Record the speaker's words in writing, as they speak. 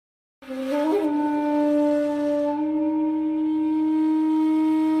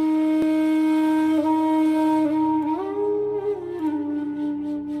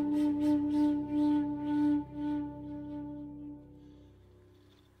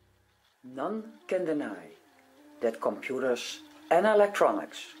None can deny that computers and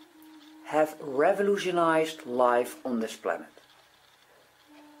electronics have revolutionized life on this planet.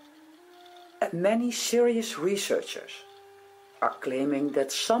 And many serious researchers are claiming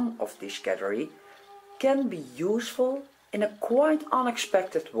that some of this category can be useful in a quite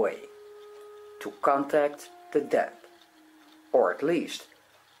unexpected way to contact the dead, or at least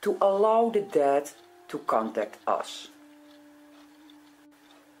to allow the dead to contact us.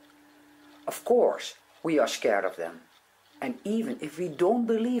 Of course, we are scared of them, and even if we don't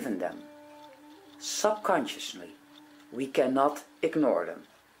believe in them, subconsciously we cannot ignore them.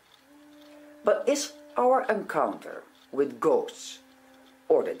 But is our encounter with ghosts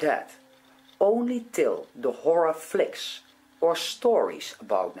or the dead only till the horror flicks or stories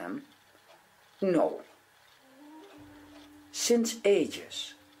about them? No. Since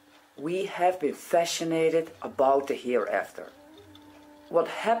ages, we have been fascinated about the hereafter. What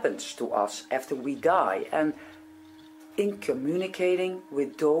happens to us after we die, and in communicating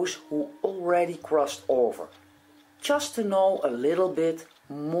with those who already crossed over, just to know a little bit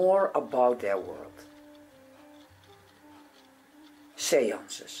more about their world.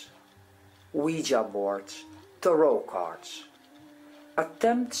 Séances, Ouija boards, tarot cards.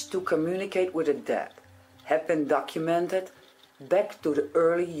 Attempts to communicate with the dead have been documented back to the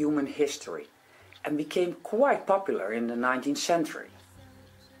early human history and became quite popular in the 19th century.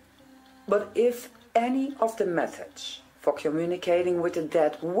 But if any of the methods for communicating with the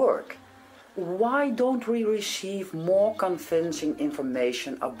dead work, why don't we receive more convincing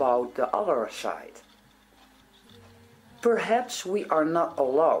information about the other side? Perhaps we are not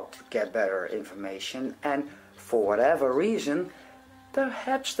allowed to get better information, and for whatever reason,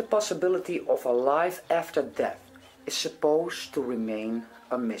 perhaps the possibility of a life after death is supposed to remain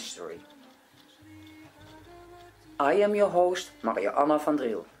a mystery. I am your host, Maria-Anna van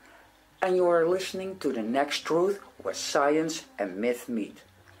Driel, and you are listening to The Next Truth, where science and myth meet.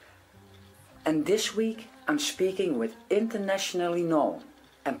 And this week I'm speaking with internationally known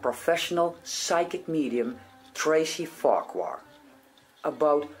and professional psychic medium Tracy Farquhar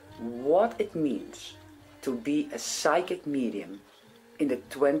about what it means to be a psychic medium in the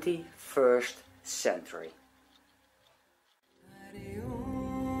 21st century.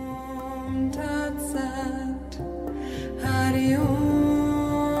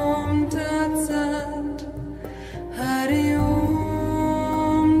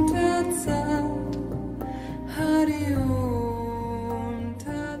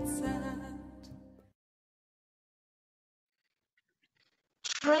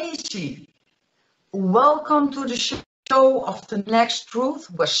 Tracy, welcome to the show of The Next Truth,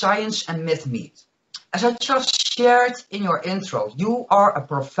 where science and myth meet. As I just shared in your intro, you are a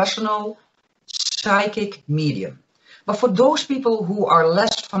professional psychic medium. But for those people who are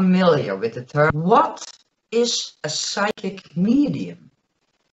less familiar with the term, what is a psychic medium?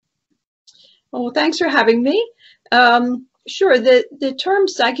 Well, thanks for having me. Sure, the term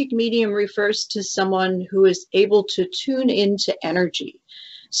psychic medium refers to someone who is able to tune into energy.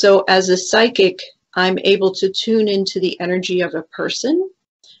 So as a psychic, I'm able to tune into the energy of a person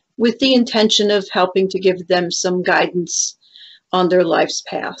with the intention of helping to give them some guidance on their life's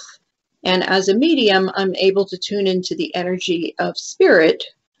path. And as a medium, I'm able to tune into the energy of spirit,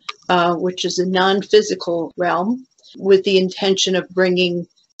 which is a non-physical realm, with the intention of bringing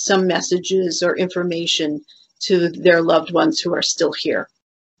some messages or information to their loved ones who are still here.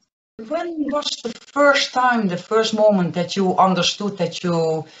 When was the first time, the first moment that you understood, that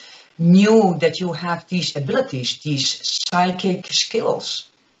you knew that you have these abilities, these psychic skills?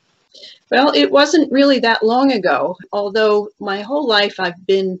 Well, it wasn't really that long ago, although my whole life I've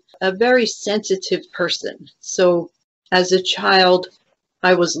been a very sensitive person. So as a child,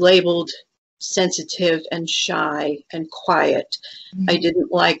 I was labeled sensitive and shy and quiet. I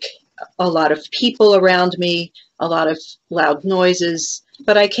didn't like a lot of people around me, a lot of loud noises,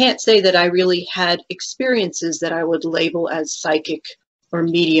 but I can't say that I really had experiences that I would label as psychic or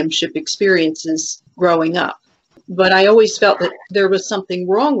mediumship experiences growing up. But I always felt that there was something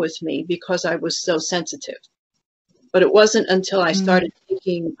wrong with me because I was so sensitive. But it wasn't until I started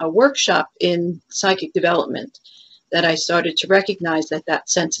taking a workshop in psychic development that I started to recognize that that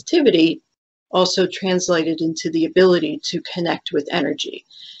sensitivity also translated into the ability to connect with energy.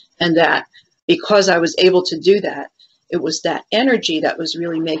 And that because I was able to do that, it was that energy that was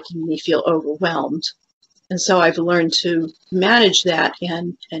really making me feel overwhelmed. And so I've learned to manage that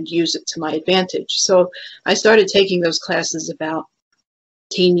and use it to my advantage. So I started taking those classes about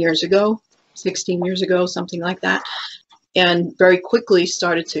 16 years ago, something like that, and very quickly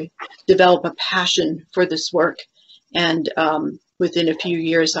started to develop a passion for this work. And within a few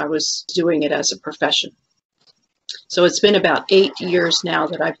years, I was doing it as a profession. So it's been about 8 years now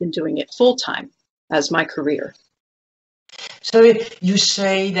that I've been doing it full time as my career. So you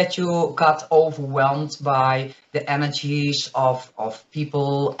say that you got overwhelmed by the energies of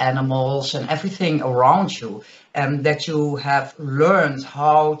people, animals, and everything around you, and that you have learned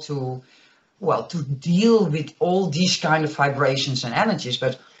how to, well, to deal with all these kind of vibrations and energies.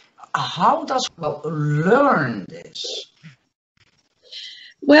 But how does one learn this?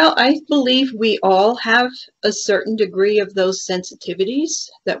 Well, I believe we all have a certain degree of those sensitivities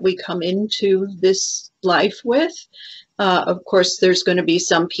that we come into this life with. Of course, there's going to be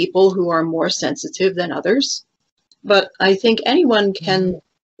some people who are more sensitive than others, but I think anyone can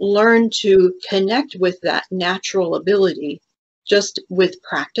learn to connect with that natural ability just with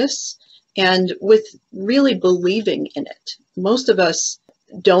practice and with really believing in it. Most of us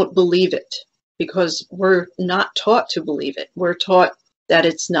don't believe it because we're not taught to believe it. We're taught that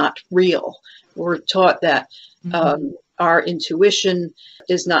it's not real. We're taught that our intuition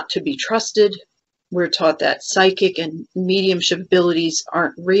is not to be trusted. We're taught that psychic and mediumship abilities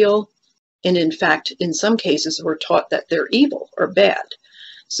aren't real. And in fact, in some cases, we're taught that they're evil or bad.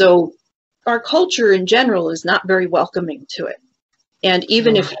 So our culture in general is not very welcoming to it. And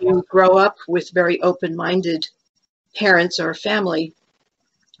even if you grow up with very open-minded parents or family,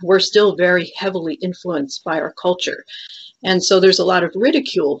 we're still very heavily influenced by our culture. And so there's a lot of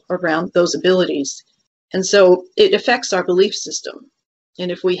ridicule around those abilities. And so it affects our belief system. And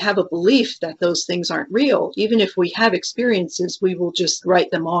if we have a belief that those things aren't real, even if we have experiences, we will just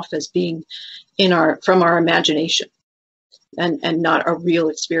write them off as being from our imagination and not a real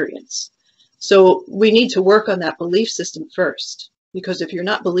experience. So we need to work on that belief system first, because if you're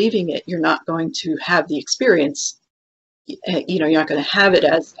not believing it, you're not going to have the experience. You're not going to have it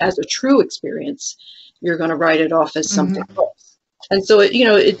as a true experience. You're going to write it off as something else. And so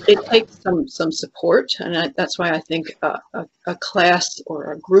it takes some support, and that's why I think a class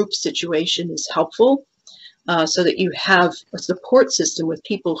or a group situation is helpful, so that you have a support system with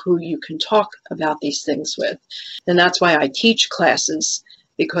people who you can talk about these things with. And that's why I teach classes,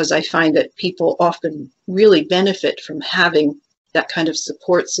 because I find that people often really benefit from having that kind of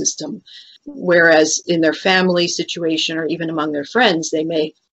support system, whereas in their family situation or even among their friends, they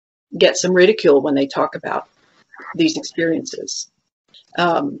may get some ridicule when they talk about these experiences.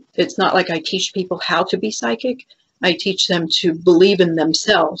 It's not like I teach people how to be psychic. I teach them to believe in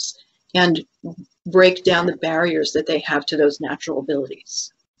themselves and break down the barriers that they have to those natural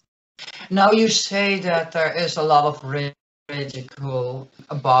abilities. Now you say that there is a lot of ridicule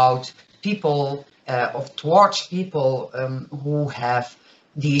about people, towards people who have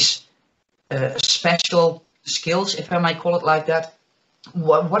these special skills, if I might call it like that.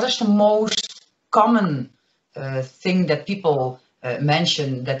 What is the most common thing that people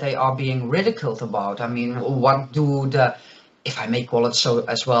mention that they are being ridiculed about? I mean, what do if I may call it so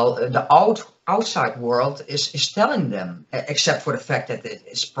as well, the outside world is telling them, except for the fact that it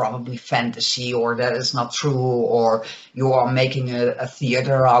is probably fantasy, or that it's not true, or you are making a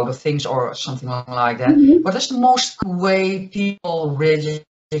theater out of things or something like that. What is the most way people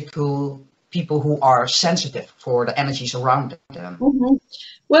ridicule people who are sensitive for the energies around them?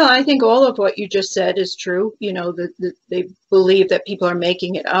 Well, I think all of what you just said is true. That they believe that people are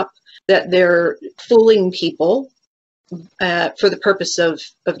making it up, that they're fooling people for the purpose of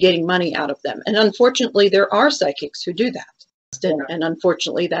getting money out of them. And unfortunately, there are psychics who do that. And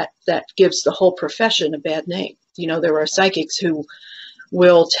unfortunately, that gives the whole profession a bad name. There are psychics who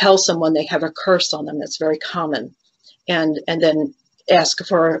will tell someone they have a curse on them. That's very common. And then ask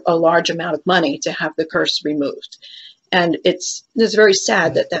for a large amount of money to have the curse removed. And it's very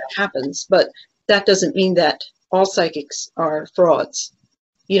sad that happens, but that doesn't mean that all psychics are frauds.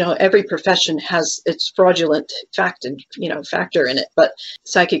 Every profession has its fraudulent factor in it, but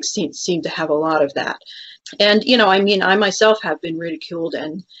psychics seem to have a lot of that. And, I myself have been ridiculed,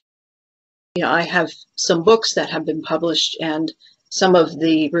 and, I have some books that have been published, and some of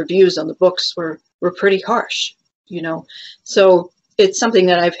the reviews on the books were pretty harsh, So it's something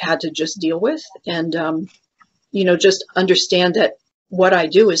that I've had to just deal with, and, just understand that what I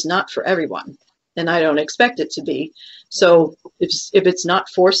do is not for everyone, and I don't expect it to be. So if it's not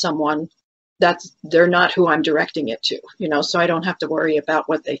for someone, they're not who I'm directing it to, so I don't have to worry about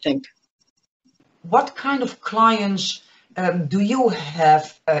what they think. What kind of clients do you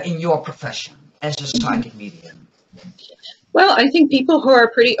have in your profession? as a psychic medium? Well, I think people who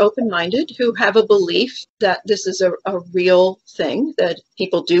are pretty open-minded, who have a belief that this is a real thing, that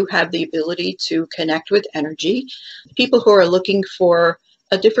people do have the ability to connect with energy, people who are looking for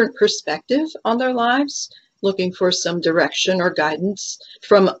a different perspective on their lives, looking for some direction or guidance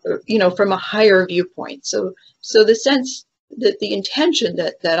from, from a higher viewpoint. So the sense that the intention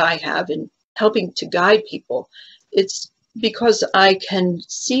that I have in helping to guide people, it's because I can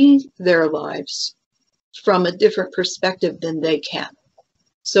see their lives from a different perspective than they can.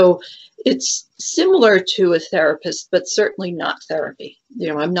 So it's similar to a therapist, but certainly not therapy.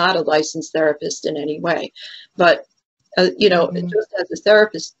 I'm not a licensed therapist in any way, but just as a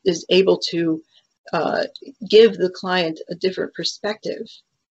therapist is able to give the client a different perspective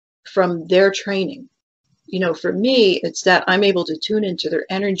from their training. For me, it's that I'm able to tune into their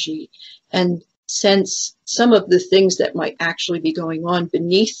energy and sense some of the things that might actually be going on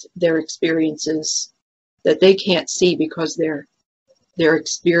beneath their experiences that they can't see because they're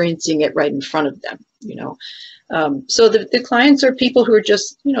experiencing it right in front of them. So the clients are people who are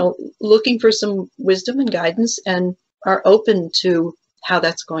just looking for some wisdom and guidance and are open to how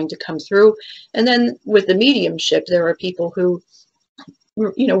that's going to come through. And then with the mediumship, there are people who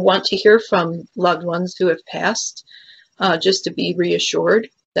want to hear from loved ones who have passed, just to be reassured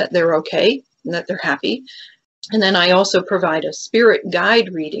that they're okay and that they're happy. And then I also provide a spirit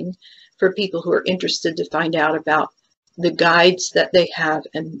guide reading for people who are interested to find out about the guides that they have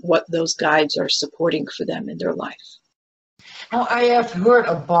and what those guides are supporting for them in their life. Now, I have heard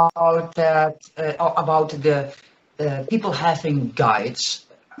about that, about the people having guides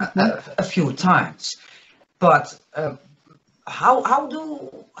a few times, but how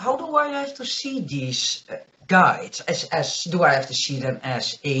do I have to see these guides? As do I have to see them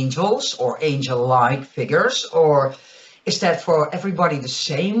as angels or angel-like figures, or is that for everybody the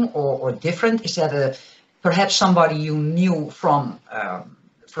same or different? Is that perhaps somebody you knew from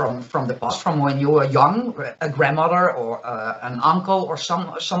the past, from when you were young, a grandmother or an uncle or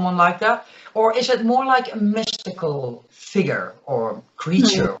someone like that? Or is it more like a mystical figure or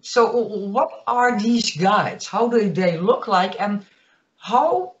creature? So what are these guides? How do they look like? And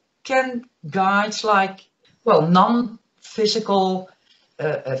how can guides like, well, non-physical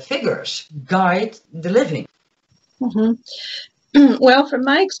figures guide the living? Well, from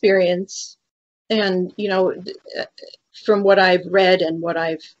my experience, and from what I've read and what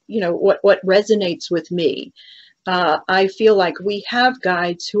I've what resonates with me, I feel like we have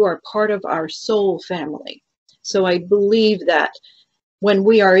guides who are part of our soul family. So I believe that when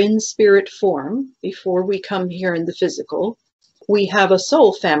we are in spirit form, before we come here in the physical, we have a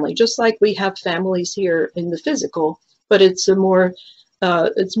soul family, just like we have families here in the physical, but it's more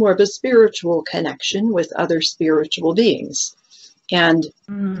of a spiritual connection with other spiritual beings. And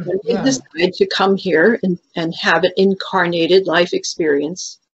when we decide to come here and have an incarnated life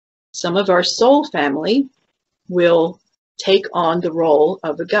experience, some of our soul family will take on the role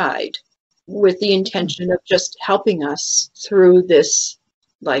of a guide with the intention of just helping us through this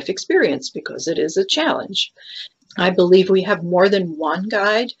life experience, because it is a challenge. I believe we have more than one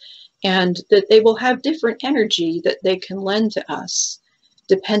guide, and that they will have different energy that they can lend to us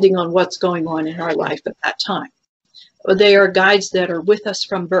depending on what's going on in our life at that time. They are guides that are with us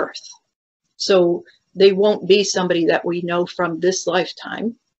from birth. So they won't be somebody that we know from this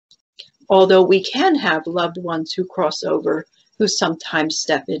lifetime, although we can have loved ones who cross over, who sometimes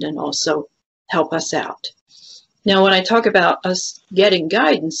step in and also help us out. Now, when I talk about us getting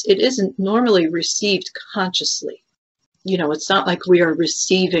guidance, it isn't normally received consciously. It's not like we are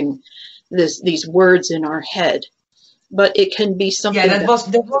receiving these words in our head, but it can be something. Yeah, that was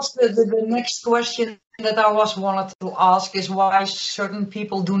the next question that I wanted to ask, is why certain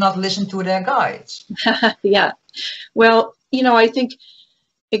people do not listen to their guides. Yeah. Well, I think,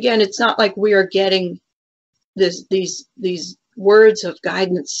 again, it's not like we are getting these words of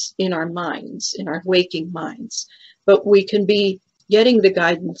guidance in our minds, in our waking minds, but we can be getting the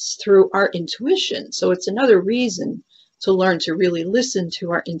guidance through our intuition. So it's another reason to learn to really listen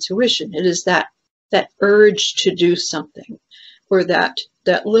to our intuition. It is that urge to do something, or that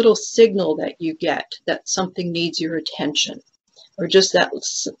little signal that you get that something needs your attention, or just that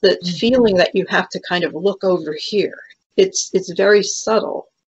feeling that you have to kind of look over here. It's very subtle,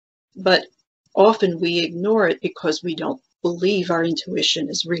 but often we ignore it because we don't believe our intuition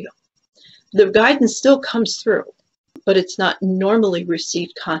is real. The guidance still comes through, but it's not normally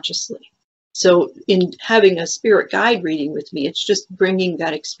received consciously. So in having a spirit guide reading with me, it's just bringing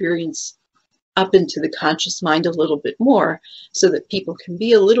that experience up into the conscious mind a little bit more, so that people can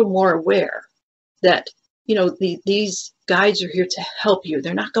be a little more aware that you know, these guides are here to help you.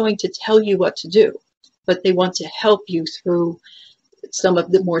 They're not going to tell you what to do, but they want to help you through some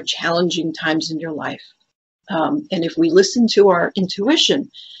of the more challenging times in your life. And if we listen to our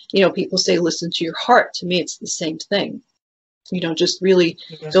intuition, you know, people say, listen to your heart. To me, it's the same thing. You know, just really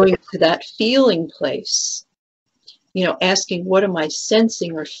going to that feeling place, you know, asking, what am I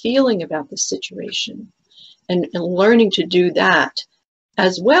sensing or feeling about the situation? And learning to do that,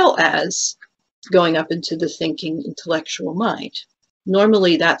 as well as going up into the thinking intellectual mind.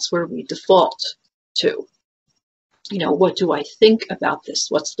 Normally, that's where we default to. You know, what do I think about this?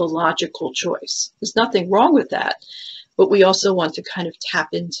 What's the logical choice? There's nothing wrong with that, but we also want to kind of tap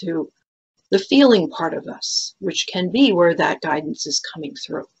into the feeling part of us, which can be where that guidance is coming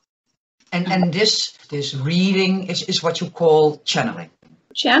through. And this reading is what you call channeling.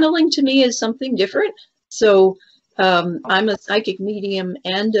 Channeling to me is something different. So I'm a psychic medium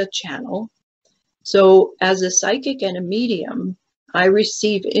and a channel. So as a psychic and a medium, I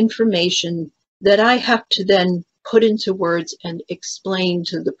receive information that I have to then put into words and explain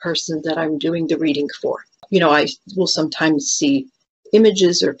to the person that I'm doing the reading for. You know, I will sometimes see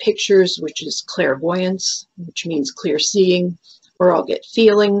images or pictures, which is clairvoyance, which means clear seeing, or I'll get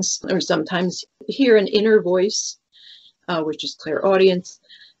feelings, or sometimes hear an inner voice, which is clairaudience.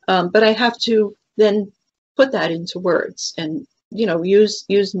 But I have to then put that into words and, you know,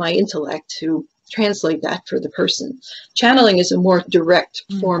 use my intellect to translate that for the person. Channeling is a more direct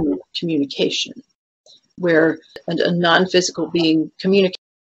form of communication, where a non-physical being communicates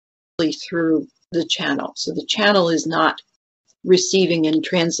through the channel. So the channel is not receiving and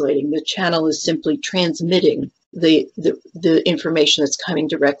translating. The channel is simply transmitting the information that's coming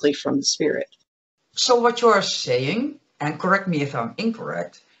directly from the spirit. So what you are saying, and correct me if I'm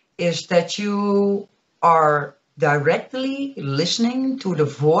incorrect, is that you are directly listening to the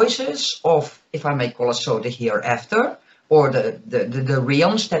voices of, if I may call it so, the hereafter, or the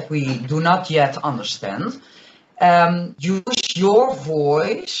realms that we do not yet understand. Use your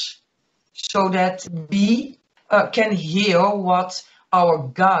voice so that we can hear what our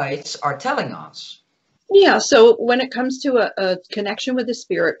guides are telling us. Yeah, so when it comes to a connection with a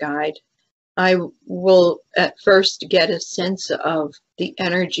spirit guide, I will at first get a sense of the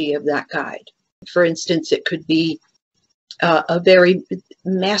energy of that guide. For instance, it could be a very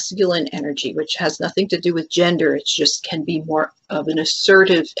masculine energy, which has nothing to do with gender. It just can be more of an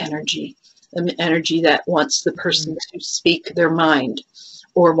assertive energy, an energy that wants the person to speak their mind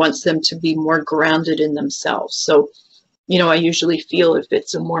or wants them to be more grounded in themselves. So, you know, I usually feel if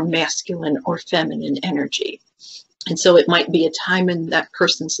it's a more masculine or feminine energy. And so it might be a time in that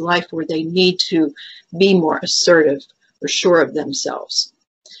person's life where they need to be more assertive or sure of themselves.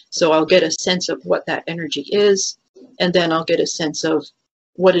 So I'll get a sense of what that energy is, and then I'll get a sense of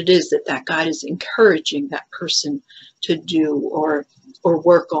what it is that that guide is encouraging that person to do or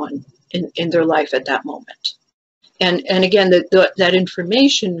work on in their life at that moment. And again, that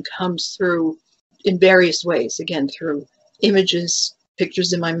information comes through in various ways, again, through images,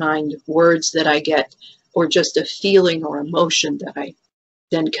 pictures in my mind, words that I get, or just a feeling or emotion that I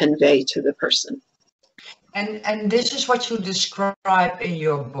then convey to the person. And this is what you describe in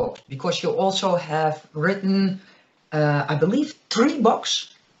your book, because you also have written, I believe, 3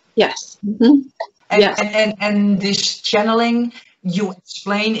 books. Yes. Mm-hmm. Yes. And this channeling you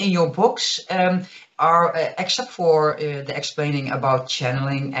explain in your books are, except for the explaining about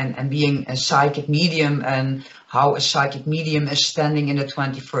channeling and being a psychic medium and how a psychic medium is standing in the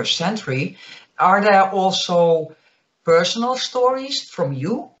 21st century, are there also personal stories from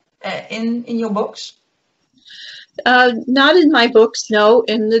you in your books? Not in my books, no.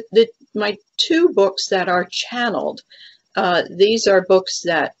 In my 2 books that are channeled, these are books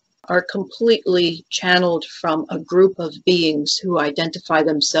that are completely channeled from a group of beings who identify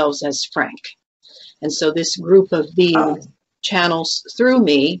themselves as Frank. And so this group of beings channels through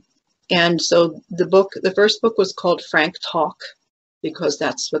me. And so the first book was called Frank Talk, because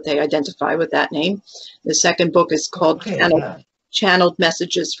that's what they identify with that name. The second book is called Channeled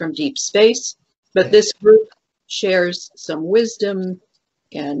Messages from Deep Space. But this group shares some wisdom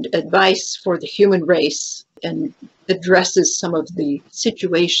and advice for the human race and addresses some of the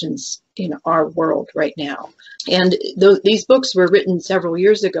situations in our world right now. And these books were written several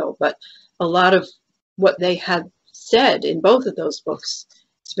years ago, but a lot of what they had said in both of those books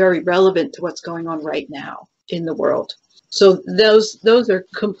is very relevant to what's going on right now in the world. So those are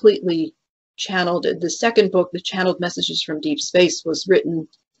completely channeled. The second book, The Channeled Messages from Deep Space, was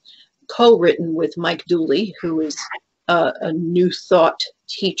co-written with Mike Dooley, who is a New Thought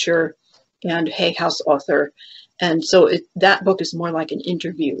teacher and Hay House author. And so that book is more like an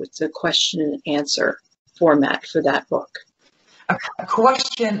interview. It's a question and answer format for that book. A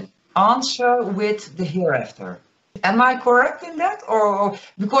question answer with the hereafter. Am I correct in that? Or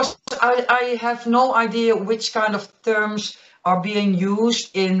because I have no idea which kind of terms are being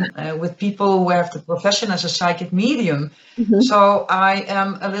used in with people who have the profession as a psychic medium. Mm-hmm. So I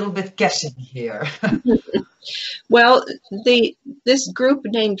am a little bit guessing here. Well, this group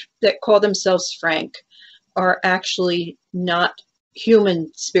that call themselves Frank are actually not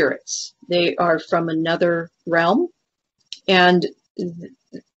human spirits. They are from another realm, and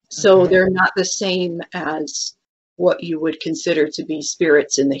so they're not the same as what you would consider to be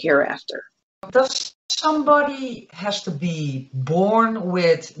spirits in the hereafter. Does somebody has to be born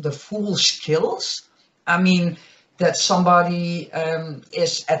with the full skills? I mean, that somebody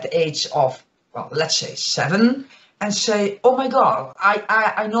is at the age of, well, let's say 7, and say, oh my God,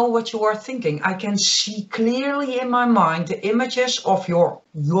 I know what you are thinking. I can see clearly in my mind the images of your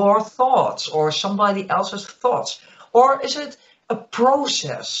thoughts or somebody else's thoughts. Or is it a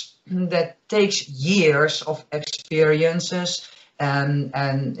process that takes years of experiences and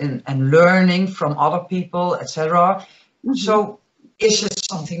learning from other people, etc.? Mm-hmm. So is it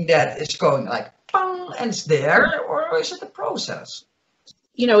something that is going like, bang, and it's there, or is it a process?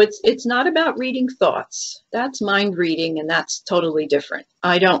 You know, it's not about reading thoughts. That's mind reading, and that's totally different.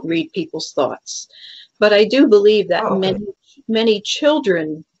 I don't read people's thoughts, but I do believe that many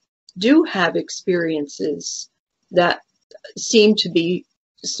children do have experiences that seem to be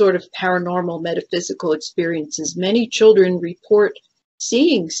sort of paranormal, metaphysical experiences. Many children report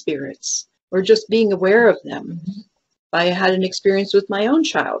seeing spirits or just being aware of them. Mm-hmm. I had an experience with my own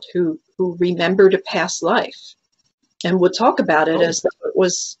child who remembered a past life and would talk about it as though it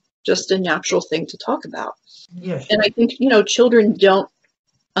was just a natural thing to talk about. Yes. And I think, you know, children don't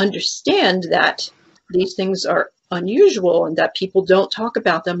understand that these things are unusual and that people don't talk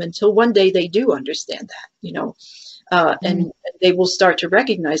about them until one day they do understand that, you know, and they will start to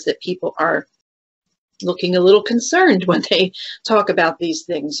recognize that people are looking a little concerned when they talk about these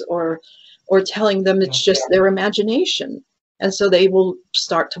things, or telling them it's just their imagination. And so they will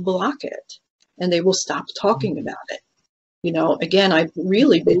start to block it and they will stop talking about it. You know, again, I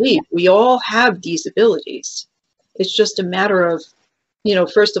really believe we all have these abilities. It's just a matter of, you know,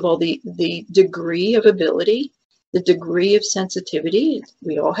 first of all, the degree of ability, the degree of sensitivity.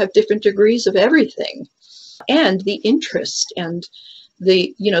 We all have different degrees of everything, and the interest and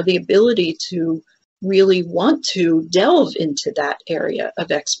the, you know, the ability to really want to delve into that area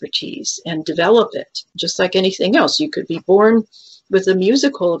of expertise and develop it. Just like anything else, you could be born with a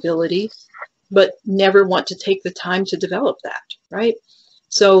musical ability but never want to take the time to develop that, right?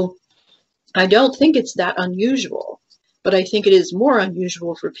 So I don't think it's that unusual, but I think it is more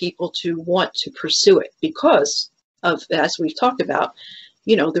unusual for people to want to pursue it because of, as we've talked about,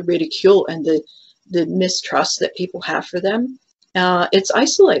 you know, the ridicule and the mistrust that people have for them. It's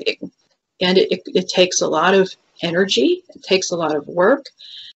isolating, and it takes a lot of energy. It takes a lot of work.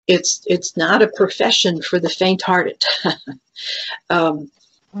 It's not a profession for the faint-hearted.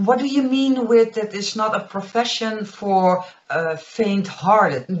 What do you mean with that it's not a profession for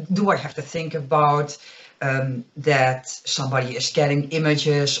faint-hearted? Do I have to think about that somebody is getting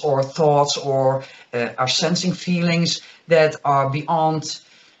images or thoughts or are sensing feelings that are beyond,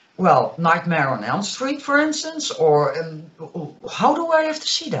 well, Nightmare on Elm Street, for instance? Or how do I have to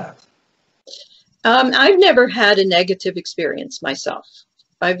see that? I've never had a negative experience myself.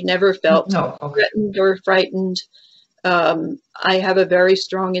 I've never felt threatened or frightened. I have a very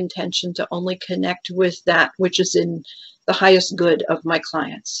strong intention to only connect with that which is in the highest good of my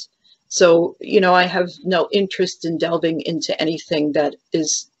clients. So, you know, I have no interest in delving into anything that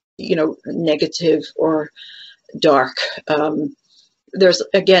is, you know, negative or dark. There's,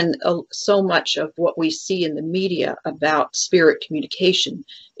 again, so much of what we see in the media about spirit communication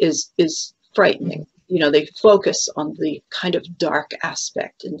is frightening. You know, they focus on the kind of dark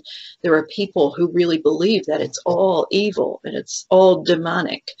aspect, and there are people who really believe that it's all evil and it's all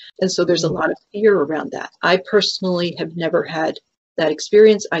demonic. And so there's a lot of fear around that. I personally have never had that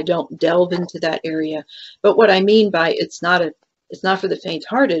experience. I don't delve into that area. But what I mean by it's not for the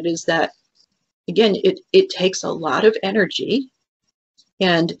faint-hearted is that, again, it takes a lot of energy,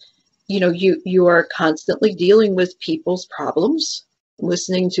 and, you know, you are constantly dealing with people's problems,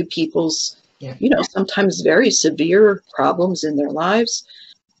 listening to people's, you know, sometimes very severe problems in their lives.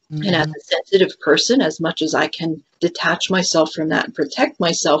 And as a sensitive person, as much as I can detach myself from that and protect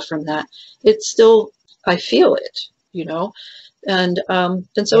myself from that, it's still, I feel it, you know, and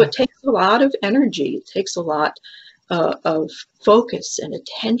so it takes a lot of energy. It takes a lot of focus and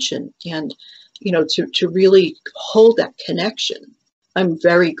attention, and, you know, to really hold that connection. I'm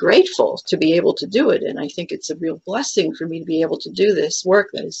very grateful to be able to do it. And I think it's a real blessing for me to be able to do this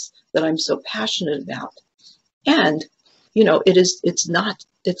work that I'm so passionate about. And, you know, it's not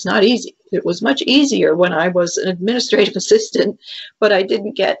easy. It was much easier when I was an administrative assistant, but I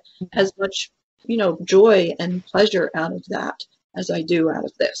didn't get as much, you know, joy and pleasure out of that as I do out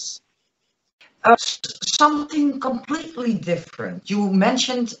of this. Something completely different. You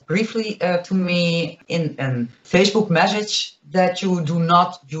mentioned briefly to me in a Facebook message that you do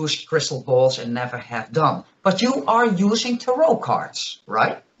not use crystal balls and never have done, but you are using tarot cards,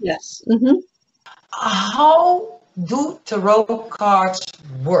 right? Yes. Mm-hmm. How do tarot cards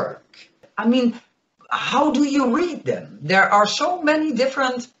work? I mean, how do you read them? There are so many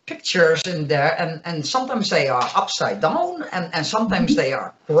different pictures in there, and sometimes they are upside down, and sometimes they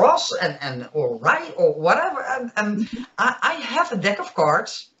are cross and or right or whatever. And I have a deck of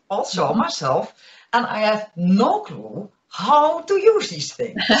cards also myself, and I have no clue how to use these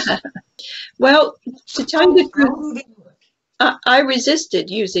things. Well, to tell you the truth, How do they work? I resisted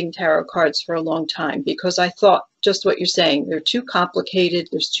using tarot cards for a long time because I thought just what you're saying. They're too complicated.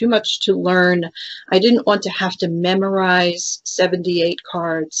 There's too much to learn. I didn't want to have to memorize 78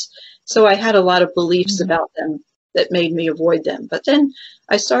 cards. So I had a lot of beliefs about them that made me avoid them. But then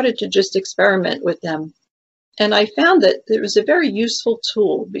I started to just experiment with them. And I found that it was a very useful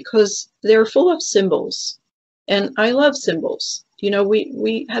tool because they're full of symbols. And I love symbols. You know,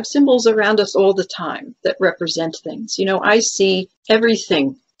 we have symbols around us all the time that represent things. You know, I see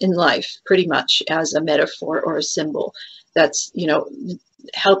everything in life pretty much as a metaphor or a symbol that's, you know,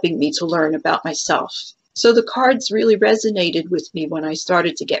 helping me to learn about myself. So the cards really resonated with me when I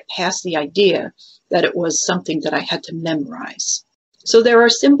started to get past the idea that it was something that I had to memorize. So there are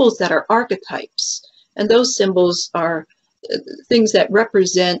symbols that are archetypes, and those symbols are things that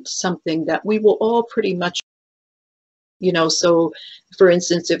represent something that we will all pretty much, you know, so for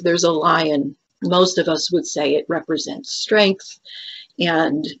instance, if there's a lion, most of us would say it represents strength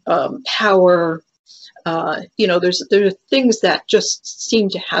and power. You know, there are things that just seem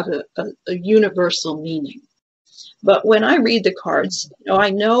to have a universal meaning. But when I read the cards, you know, I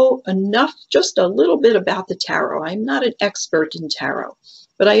know enough, just a little bit about the tarot. I'm not an expert in tarot,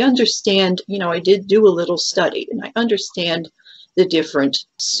 but I understand, you know, I did do a little study and I understand the different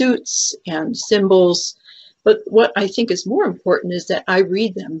suits and symbols. But what I think is more important is that I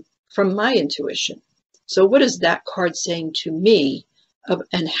read them from my intuition. So what is that card saying to me,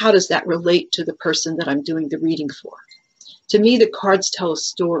 and how does that relate to the person that I'm doing the reading for? To me, the cards tell a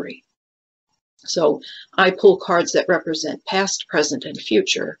story. So I pull cards that represent past, present, and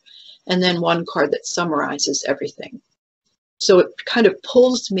future, and then one card that summarizes everything. So it kind of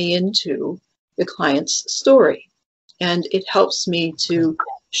pulls me into the client's story, and it helps me to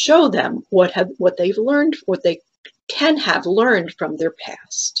show them what they've learned, what they can have learned from their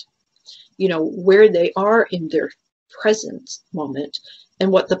past, you know, where they are in their present moment and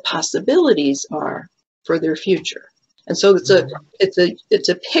what the possibilities are for their future. And so it's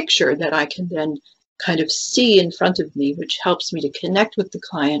a picture that I can then kind of see in front of me, which helps me to connect with the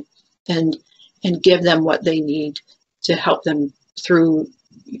client and give them what they need to help them through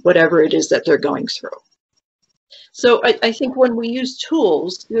whatever it is that they're going through. So I think when we use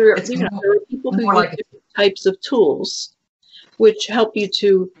tools, there are people who use different types of tools which help you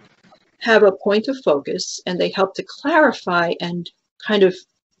to have a point of focus, and they help to clarify and kind of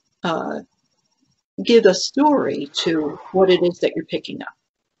give a story to what it is that you're picking up.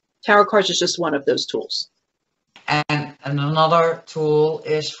 Tarot cards is just one of those tools. And another tool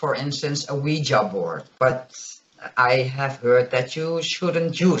is, for instance, a Ouija board. But I have heard that you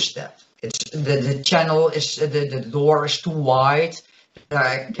shouldn't use that. It's the channel is the door is too wide.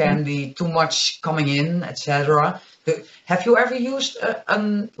 There can be too much coming in, etc. Have you ever used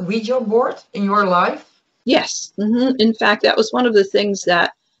a Ouija board in your life? Yes. In fact, that was one of the things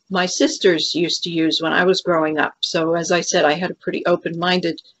that my sisters used to use when I was growing up. So as I said, I had a pretty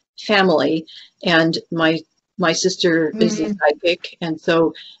open-minded family, and my sister is a psychic, and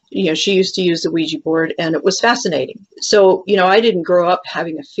so, you know, she used to use the Ouija board, and it was fascinating. So, you know, I didn't grow up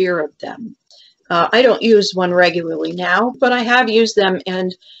having a fear of them. I don't use one regularly now, but I have used them,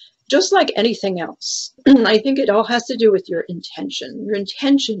 and just like anything else, I think it all has to do with your intention. Your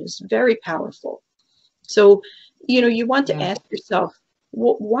intention is very powerful. So, you know, you want to ask yourself,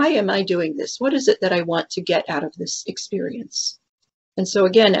 why am I doing this? What is it that I want to get out of this experience? And so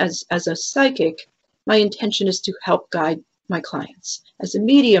again, as a psychic, my intention is to help guide my clients. As a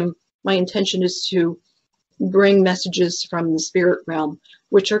medium, my intention is to bring messages from the spirit realm,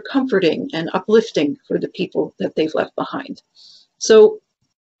 which are comforting and uplifting for the people that they've left behind. So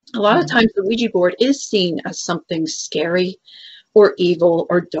a lot of times the Ouija board is seen as something scary or evil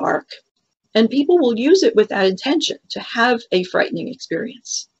or dark. And people will use it with that intention, to have a frightening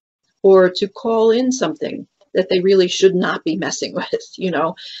experience or to call in something that they really should not be messing with. You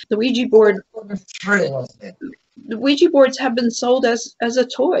know, the Ouija board, the Ouija boards have been sold as a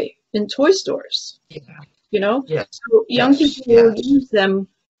toy in toy stores. Yeah. You know, Yes. so young people will use them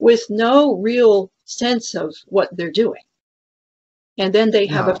with no real sense of what they're doing. And then they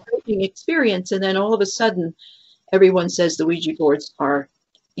have a frightening experience, and then all of a sudden, everyone says the Ouija boards are,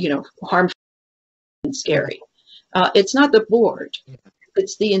 you know, harmful and scary. It's not the board;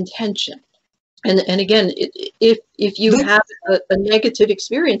 it's the intention. And again, if you have a negative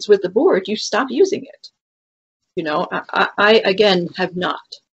experience with the board, you stop using it. You know, I again have not,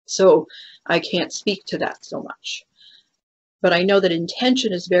 so I can't speak to that so much. But I know that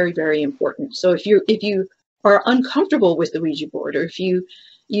intention is very, very important. So if you are uncomfortable with the Ouija board, or if you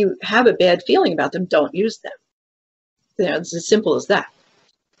have a bad feeling about them, don't use them. You know, it's as simple as that.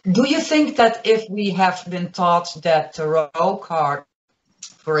 Do you think that if we have been taught that tarot cards,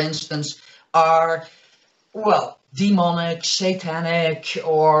 for instance, are, well, demonic, satanic,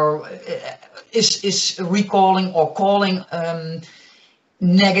 or is recalling or calling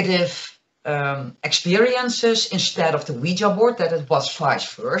negative experiences instead of the Ouija board, that it was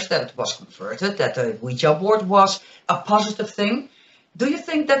vice versa, that it was converted, that the Ouija board was a positive thing? Do you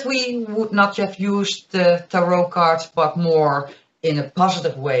think that we would not have used the tarot cards, but more in a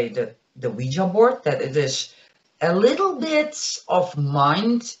positive way, the Ouija board, that it is a little bit of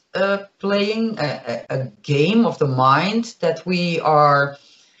mind playing, a game of the mind, that we are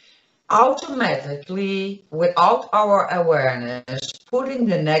automatically, without our awareness, putting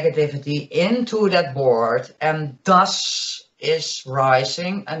the negativity into that board, and thus is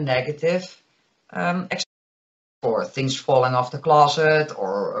rising a negative experience, or things falling off the closet,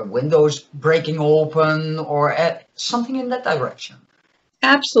 or windows breaking open, or something in that direction?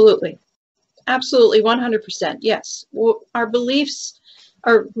 Absolutely. Absolutely, 100%. Yes. Well, our beliefs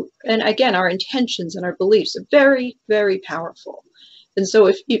are, and again, our intentions and our beliefs are very, very powerful. And so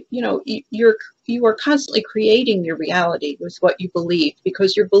if you are constantly creating your reality with what you believe,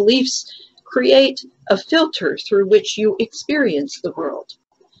 because your beliefs create a filter through which you experience the world.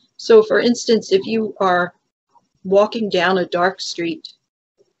 So for instance, if you are walking down a dark street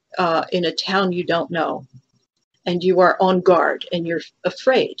in a town you don't know, and you are on guard and you're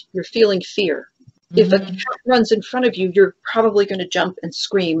afraid, you're feeling fear. If a cat runs in front of you, you're probably going to jump and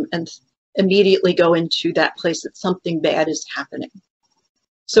scream and immediately go into that place that something bad is happening.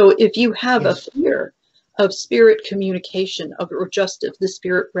 So if you have a fear of spirit communication, or just of the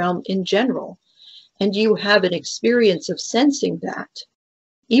spirit realm in general, and you have an experience of sensing that,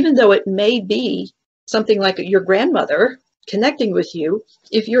 even though it may be something like your grandmother connecting with you,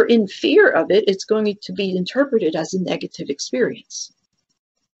 if you're in fear of it, it's going to be interpreted as a negative experience.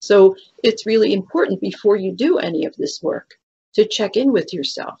 So it's really important, before you do any of this work, to check in with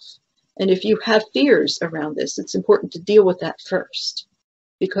yourself. And if you have fears around this, it's important to deal with that first,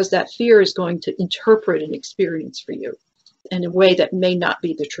 because that fear is going to interpret an experience for you in a way that may not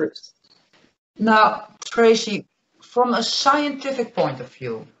be the truth. Now, Tracy, from a scientific point of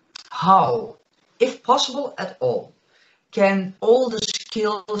view, how, if possible at all, can all the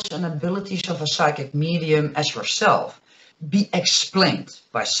skills and abilities of a psychic medium as yourself be explained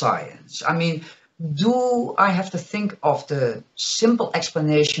by science? I mean, do I have to think of the simple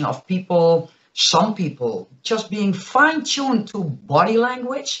explanation of some people just being fine-tuned to body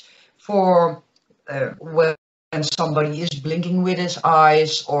language for when somebody is blinking with his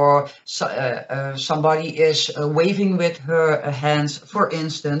eyes, or somebody is waving with her hands, for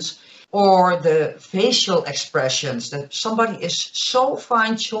instance, or the facial expressions, that somebody is so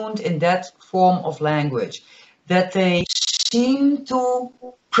fine-tuned in that form of language that they seem to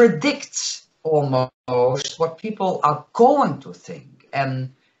predict almost what people are going to think?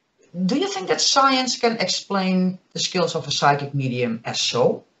 And do you think that science can explain the skills of a psychic medium as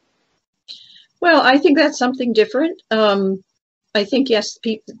so? Well, I think that's something different. I think, yes,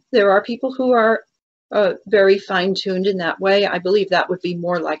 there are people who are very fine-tuned in that way. I believe that would be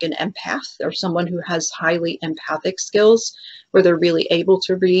more like an empath, or someone who has highly empathic skills, where they're really able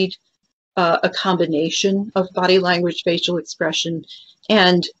to read a combination of body language, facial expression,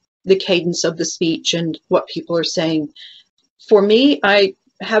 and the cadence of the speech and what people are saying. For me, I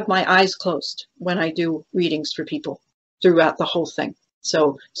have my eyes closed when I do readings for people throughout the whole thing,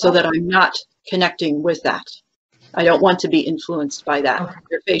 so that I'm not connecting with that. I don't want to be influenced by that,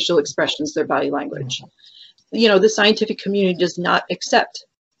 their facial expressions, their body language. You know, the scientific community does not accept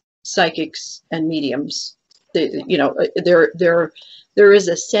psychics and mediums. You know, there is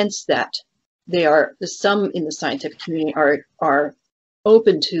a sense that some in the scientific community are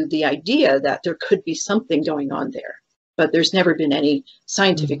open to the idea that there could be something going on there, but there's never been any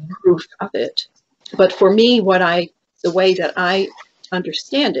scientific proof of it. But for me, the way that I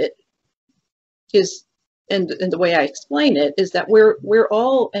understand it is, and the way I explain it is that we're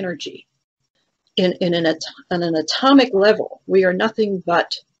all energy. On an atomic level, we are nothing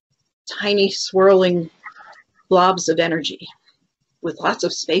but tiny swirling blobs of energy with lots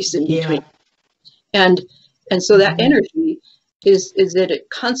of space in between. And so that energy is at a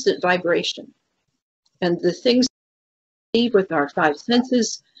constant vibration. And the things we see with our five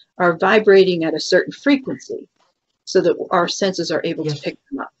senses are vibrating at a certain frequency so that our senses are able to pick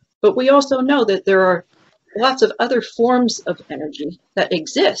them up. But we also know that there are lots of other forms of energy that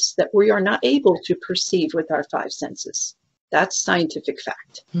exist that we are not able to perceive with our five senses. That's scientific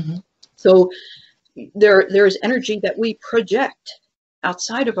fact. So there is energy that we project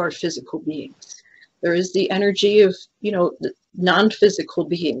outside of our physical beings. There is the energy of, the non-physical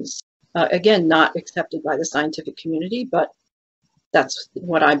beings. Again, not accepted by the scientific community, but that's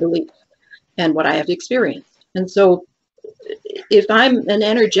what I believe and what I have experienced. And so if I'm an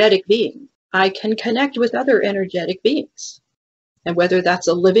energetic being, I can connect with other energetic beings, and whether that's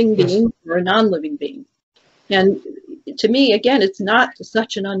a living being or a non-living being. And to me, again, it's not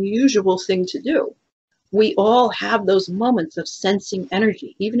such an unusual thing to do. We all have those moments of sensing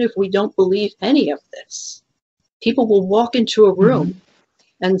energy, even if we don't believe any of this. People will walk into a room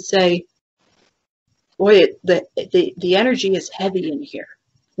and say, boy, the energy is heavy in here.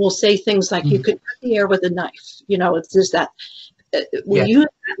 We'll say things like, you could cut the air with a knife. It's just that we use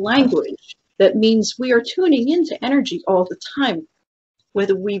that language that means we are tuning into energy all the time,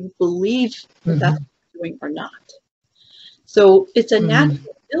 whether we believe that that's what we're doing or not. So it's a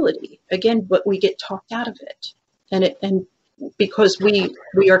natural ability, again, but we get talked out of it. And because we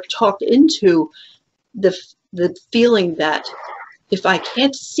are talked into the feeling that if I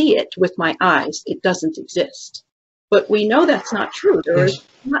can't see it with my eyes, it doesn't exist. But we know that's not true. There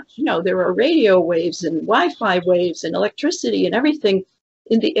are radio waves and Wi-Fi waves and electricity and everything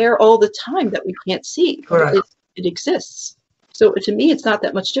in the air all the time that we can't see. It exists. So to me, it's not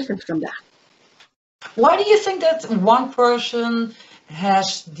that much different from that. Why do you think that one person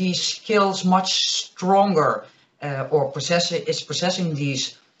has these skills much stronger or is possessing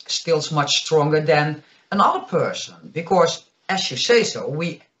these skills much stronger than another person? Because, as you say so,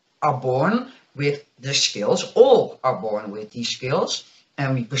 we are born with the skills, all are born with these skills,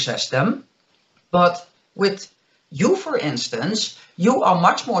 and we possess them. But with you, for instance, you are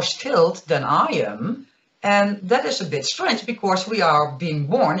much more skilled than I am, and that is a bit strange because we are being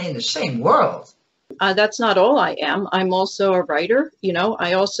born in the same world. That's not all I am. I'm also a writer.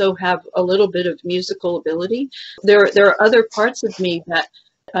 I also have a little bit of musical ability. There are other parts of me that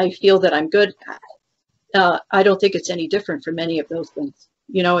I feel that I'm good at. I don't think it's any different from any of those things.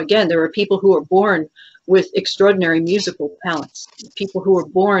 Again, there are people who are born with extraordinary musical talents, people who are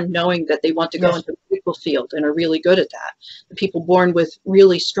born knowing that they want to go into the medical field and are really good at that, people born with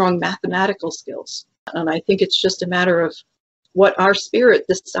really strong mathematical skills. And I think it's just a matter of what our spirit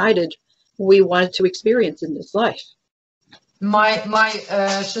decided we wanted to experience in this life. My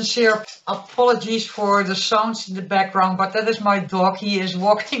sincere apologies for the sounds in the background, but that is my dog. He is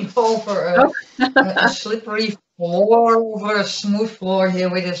walking over a slippery floor, over a smooth floor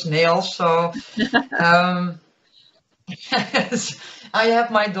here with his nails. So I have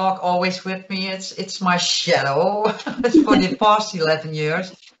my dog always with me. It's my shadow for the past 11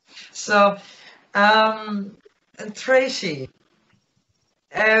 years. So Tracy,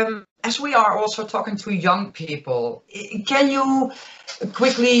 as we are also talking to young people, can you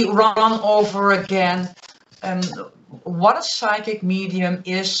quickly run over again what a psychic medium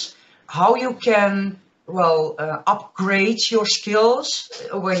is, how you can, upgrade your skills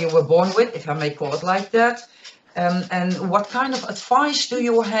when you were born with, if I may call it like that, and what kind of advice do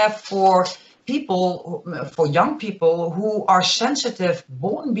you have for people, for young people who are sensitive,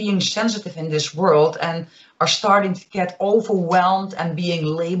 born being sensitive in this world and are starting to get overwhelmed and being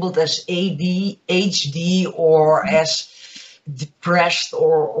labeled as ADHD or as depressed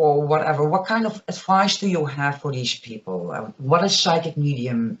or whatever? What kind of advice do you have for these people? What does psychic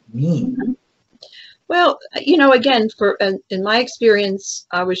medium mean? Well, again, in my experience,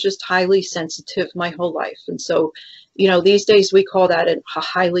 I was just highly sensitive my whole life. And so, these days we call that a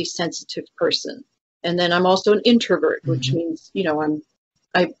highly sensitive person. And then I'm also an introvert, which means,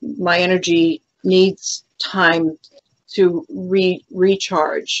 my energy needs time to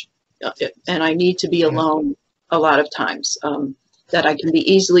recharge, and I need to be alone a lot of times, that I can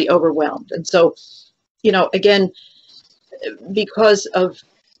be easily overwhelmed. And so, again, because of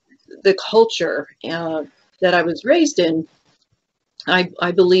the culture that I was raised in,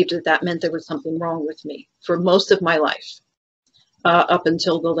 I believed that meant there was something wrong with me for most of my life, up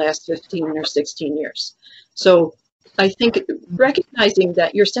until the last 15 or 16 years. So I think recognizing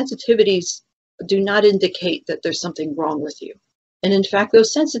that your sensitivities do not indicate that there's something wrong with you. And in fact,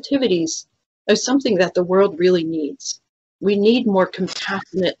 those sensitivities are something that the world really needs. We need more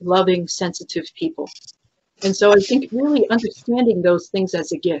compassionate, loving, sensitive people. And so I think really understanding those things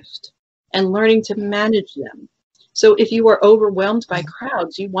as a gift and learning to manage them. So if you are overwhelmed by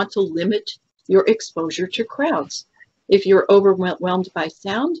crowds, you want to limit your exposure to crowds. If you're overwhelmed by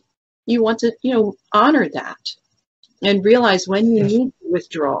sound, you want to, honor that and realize when you need to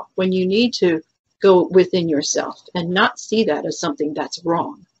withdraw, when you need to go within yourself and not see that as something that's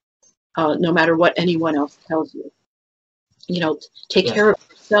wrong, no matter what anyone else tells you. Take care of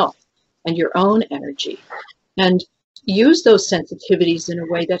yourself and your own energy and use those sensitivities in a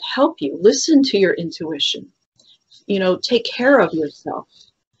way that help you. Listen to your intuition. Take care of yourself.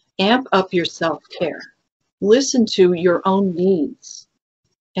 Amp up your self-care. Listen to your own needs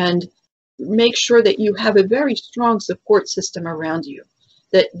and make sure that you have a very strong support system around you,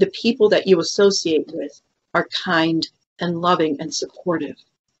 that the people that you associate with are kind and loving and supportive,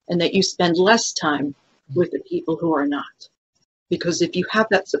 and that you spend less time with the people who are not. Because if you have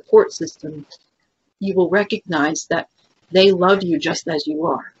that support system, you will recognize that they love you just as you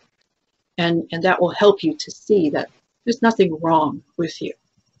are. And that will help you to see that there's nothing wrong with you.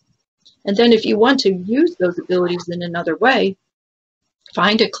 And then if you want to use those abilities in another way,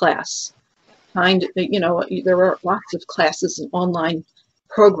 find a class. There are lots of classes and online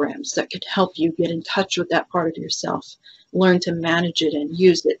programs that could help you get in touch with that part of yourself, learn to manage it and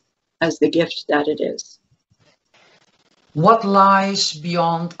use it as the gift that it is. What lies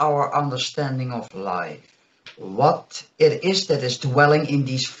beyond our understanding of life? What it is that is dwelling in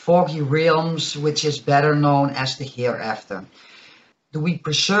these foggy realms, which is better known as the hereafter? Do we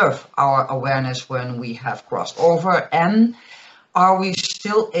preserve our awareness when we have crossed over? And are we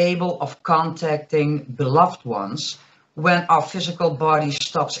still able of contacting beloved ones when our physical body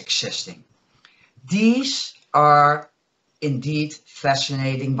stops existing? These are indeed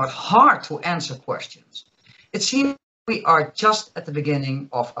fascinating but hard to answer questions. It seems we are just at the beginning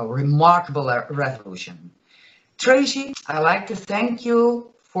of a remarkable revolution. Tracy, I'd like to thank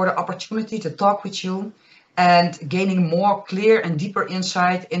you for the opportunity to talk with you and gaining more clear and deeper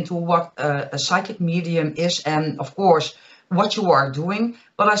insight into what a psychic medium is and, of course, what you are doing.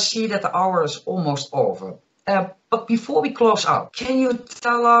 But I see that the hour is almost over. But before we close out, can you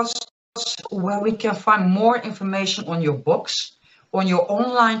tell us where we can find more information on your books, on your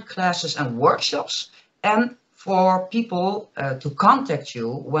online classes and workshops, and for people to contact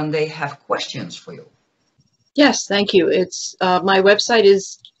you when they have questions for you? Yes, thank you. It's my website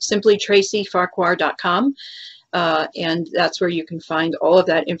is simply tracyfarquhar.com, and that's where you can find all of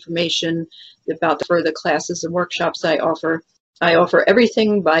that information about the classes and workshops I offer. I offer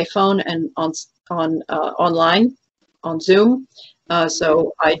everything by phone and online on Zoom.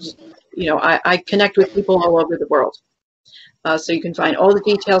 So I connect with people all over the world. So you can find all the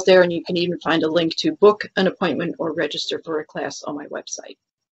details there, and you can even find a link to book an appointment or register for a class on my website.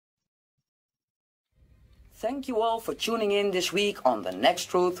 Thank you all for tuning in this week on The Next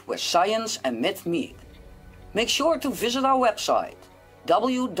Truth, where science and myth meet. Make sure to visit our website,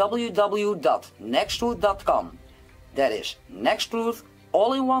 www.nexttruth.com. That is nexttruth,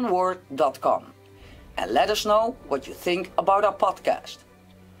 all in one word.com. And let us know what you think about our podcast.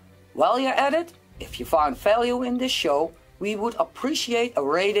 While you're at it, if you found value in this show, we would appreciate a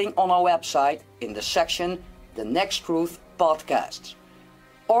rating on our website in the section The Next Truth Podcasts.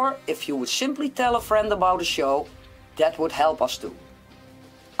 Or if you would simply tell a friend about the show, that would help us too.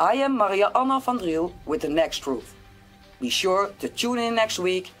 I am Maria Anna van Driel with The Next Truth. Be sure to tune in next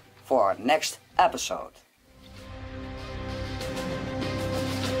week for our next episode.